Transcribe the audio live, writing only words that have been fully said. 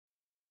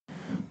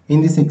In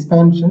these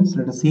expansions,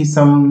 let us see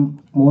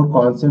some more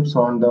concepts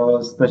on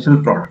the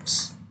special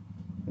products.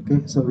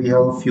 Okay, so we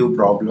have a few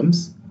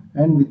problems,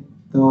 and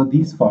with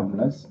these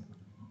formulas,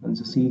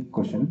 let's see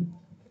question.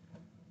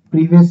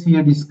 Previous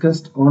year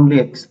discussed only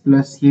x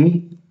plus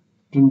a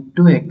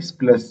into x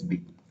plus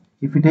b.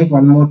 If we take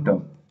one more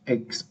term,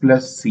 x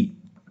plus c.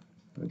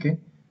 Okay,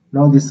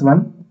 now this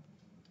one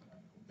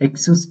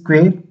x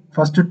square,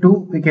 first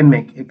two we can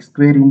make x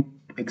square in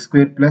x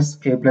square plus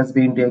a plus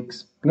b into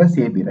x plus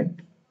ab, right?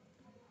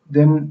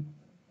 Then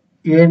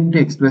a into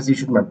x plus you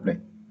should multiply.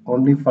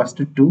 Only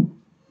first two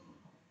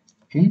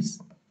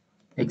is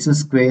x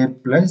square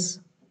plus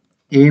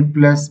a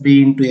plus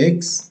b into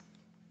x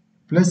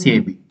plus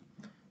ab.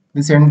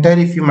 This entire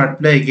if you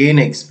multiply again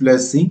x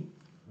plus c,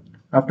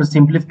 after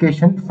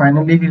simplification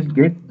finally we'll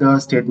get the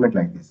statement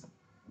like this.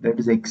 That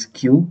is x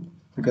cube,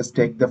 because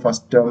take the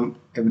first term,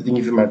 everything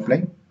if you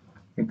multiply,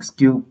 x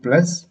cube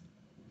plus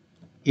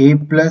a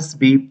plus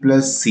b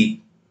plus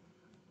c,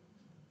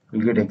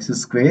 we'll get x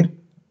square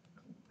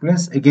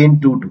plus again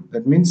 2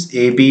 that means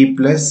ab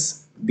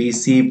plus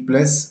bc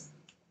plus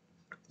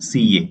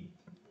ca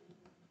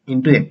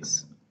into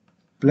x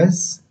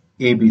plus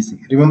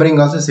abc. Remembering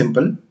also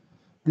simple.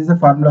 This is the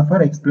formula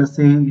for x plus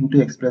a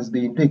into x plus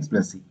b into x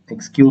plus c.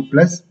 X cube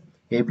plus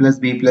a plus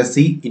b plus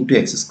c into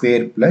x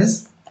square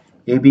plus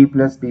ab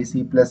plus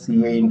bc plus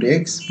ca into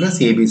x plus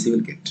abc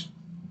will get.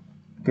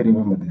 Okay,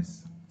 remember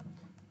this.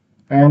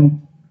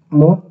 And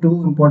more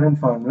two important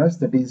formulas,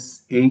 that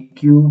is a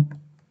cube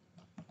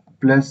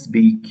plus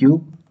b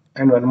cube,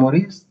 and one more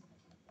is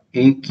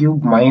a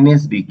cube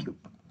minus b cube.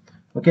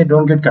 Okay,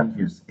 don't get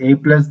confused. A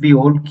plus b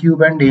whole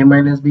cube and a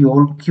minus b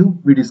whole cube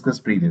we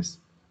discussed previous.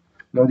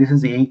 Now this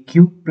is a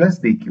cube plus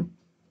b cube.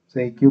 So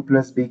a cube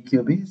plus b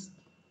cube is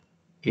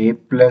a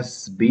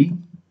plus b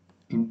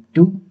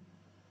into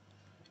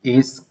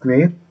a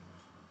square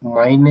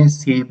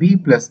minus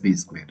ab plus b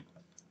square.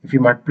 If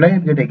you multiply,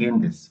 you get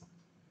again this.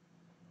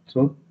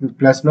 So with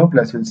plus, no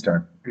plus will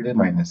start. It is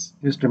minus.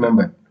 Just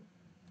remember.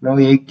 Now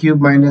a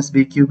cube minus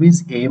b cube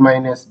is a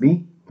minus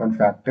b, one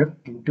factor,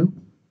 into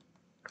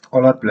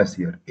all are plus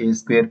here, a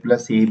square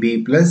plus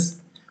ab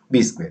plus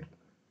b square.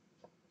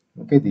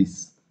 Okay,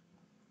 this.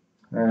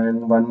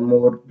 And one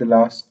more, the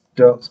last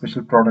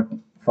special product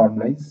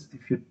formula is,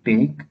 if you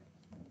take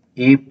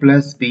a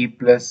plus b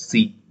plus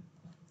c,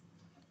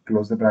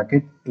 close the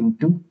bracket,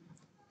 into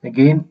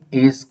again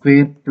a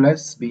square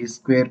plus b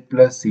square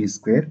plus c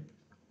square.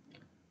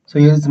 So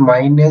here is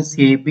minus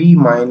ab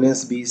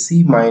minus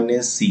bc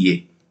minus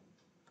ca.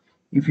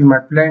 If you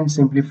multiply and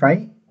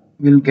simplify,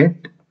 we'll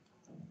get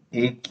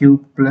a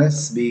cube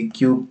plus b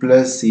cube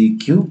plus c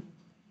cube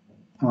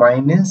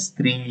minus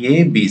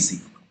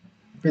 3abc.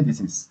 Okay,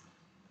 this is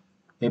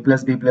a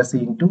plus b plus c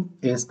into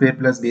a square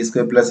plus b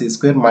square plus c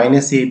square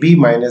minus ab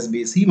minus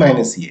bc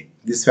minus ca.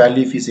 This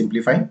value if you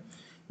simplify,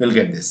 we'll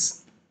get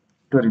this.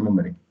 To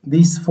remembering,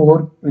 these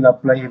four will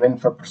apply even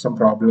for some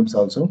problems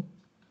also.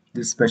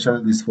 These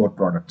four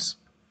products.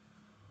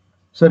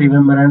 So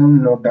remember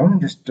and note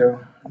down. Just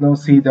now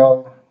see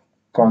the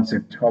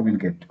concept how we'll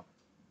get.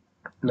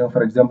 Now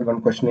for example,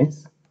 one question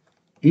is,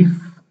 if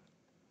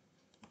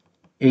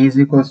a is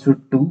equals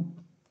to 2,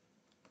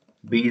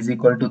 b is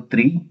equal to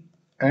 3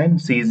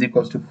 and c is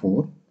equals to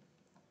 4.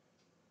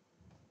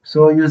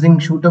 So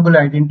using suitable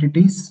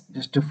identities,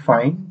 just to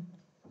find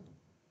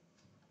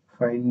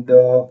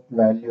the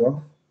value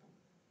of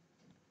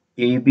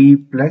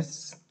ab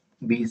plus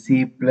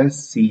bc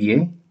plus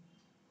ca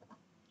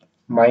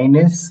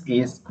minus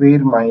a square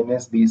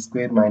minus b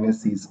square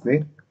minus c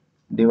square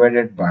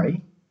divided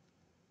by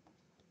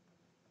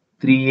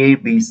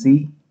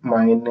 3abc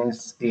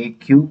minus a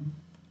cube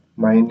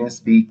minus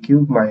b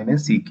cube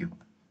minus c cube.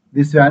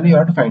 This value you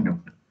have to find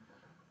out.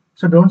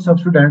 So don't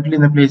substitute directly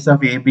in the place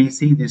of a, b,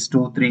 c, this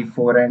 2, 3,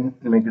 4 and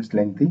make it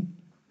lengthy.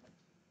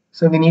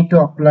 So we need to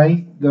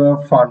apply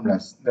the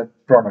formulas, the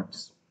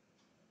products.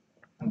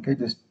 Okay,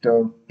 just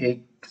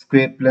a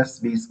square plus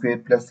b square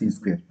plus c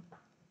square.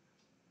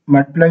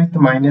 Multiply with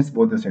minus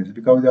both the sides,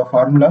 because the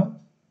formula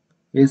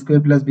a square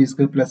plus b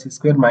square plus c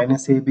square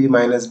minus ab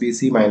minus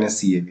bc minus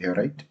ca, we have,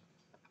 right?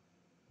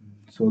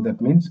 So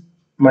that means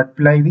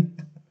multiply with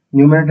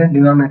numerator and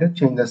denominator,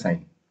 change the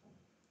sign.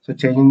 So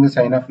changing the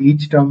sign of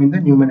each term in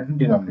the numerator and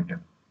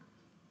denominator,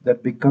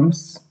 that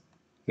becomes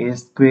a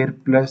square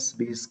plus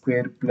b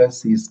square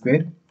plus c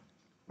square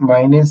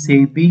minus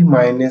ab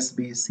minus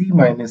bc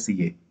minus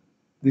ca.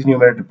 This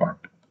numerator part.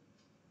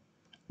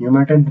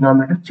 Numerator and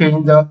denominator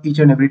change the each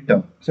and every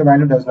term. So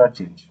value does not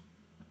change.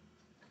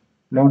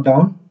 Now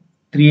down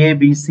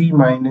 3abc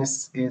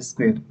minus a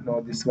square. Now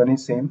this one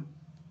is same.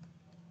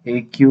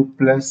 A cube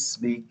plus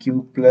b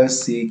cube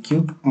plus c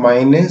cube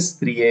minus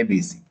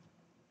 3abc.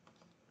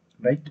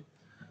 Right?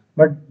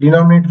 But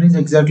denominator is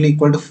exactly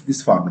equal to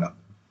this formula.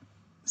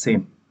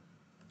 Same.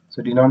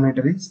 So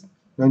denominator is,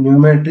 the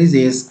numerator is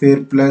a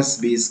square plus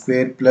b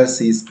square plus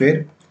c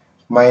square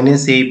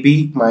minus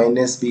ab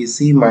minus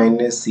bc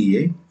minus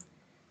ca.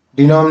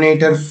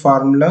 Denominator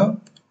formula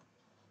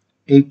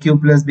a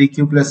cube plus b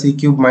cube plus c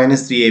cube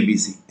minus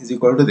 3abc is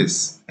equal to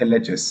this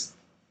LHS.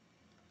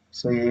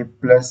 So a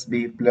plus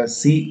b plus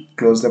c,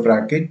 close the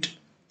bracket.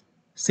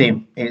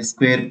 Same, a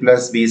square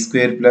plus b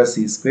square plus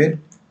c square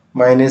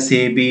minus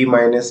ab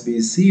minus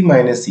bc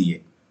minus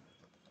ca.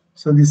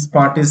 So this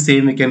part is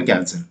same, we can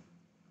cancel.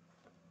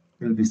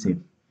 Will be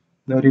same.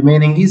 Now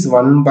remaining is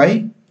 1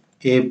 by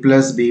a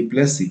plus b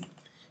plus c.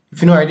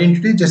 If you know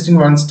identity, just in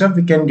one step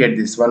we can get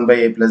this 1 by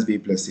a plus b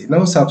plus c.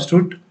 Now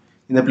substitute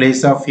in the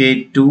place of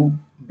a 2,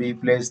 b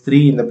plus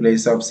 3, in the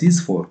place of c is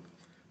 4.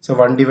 So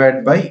 1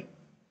 divided by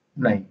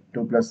 9.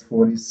 2 plus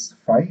 4 is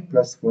 5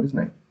 plus 4 is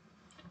 9.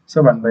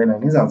 So 1 by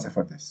 9 is answer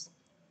for this.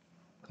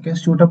 Okay,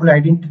 suitable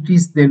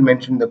identities they'll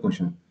mention in the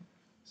question.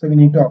 So we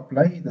need to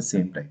apply the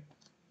same type.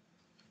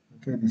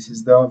 Okay, this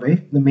is the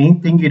way. The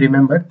main thing you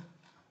remember,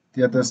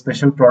 they are the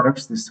special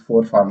products, these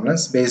 4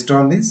 formulas. Based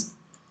on this,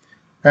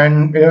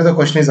 and whenever the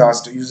question is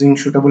asked using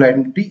suitable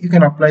identity, you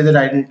can apply the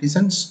identities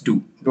and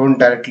do. Don't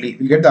directly,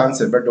 you'll get the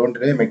answer, but don't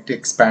make to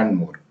expand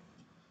more.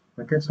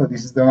 Okay, so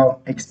this is the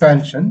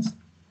expansions.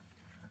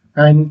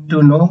 And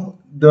to know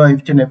the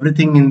each and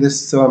everything in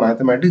this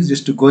mathematics,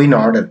 just to go in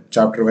order,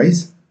 chapter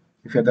wise.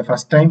 If you're the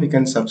first time, you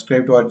can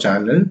subscribe to our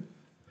channel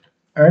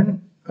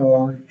and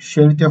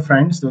share with your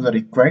friends. Those are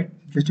required.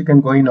 Just you can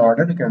go in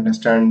order, you can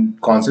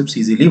understand concepts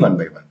easily one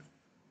by one.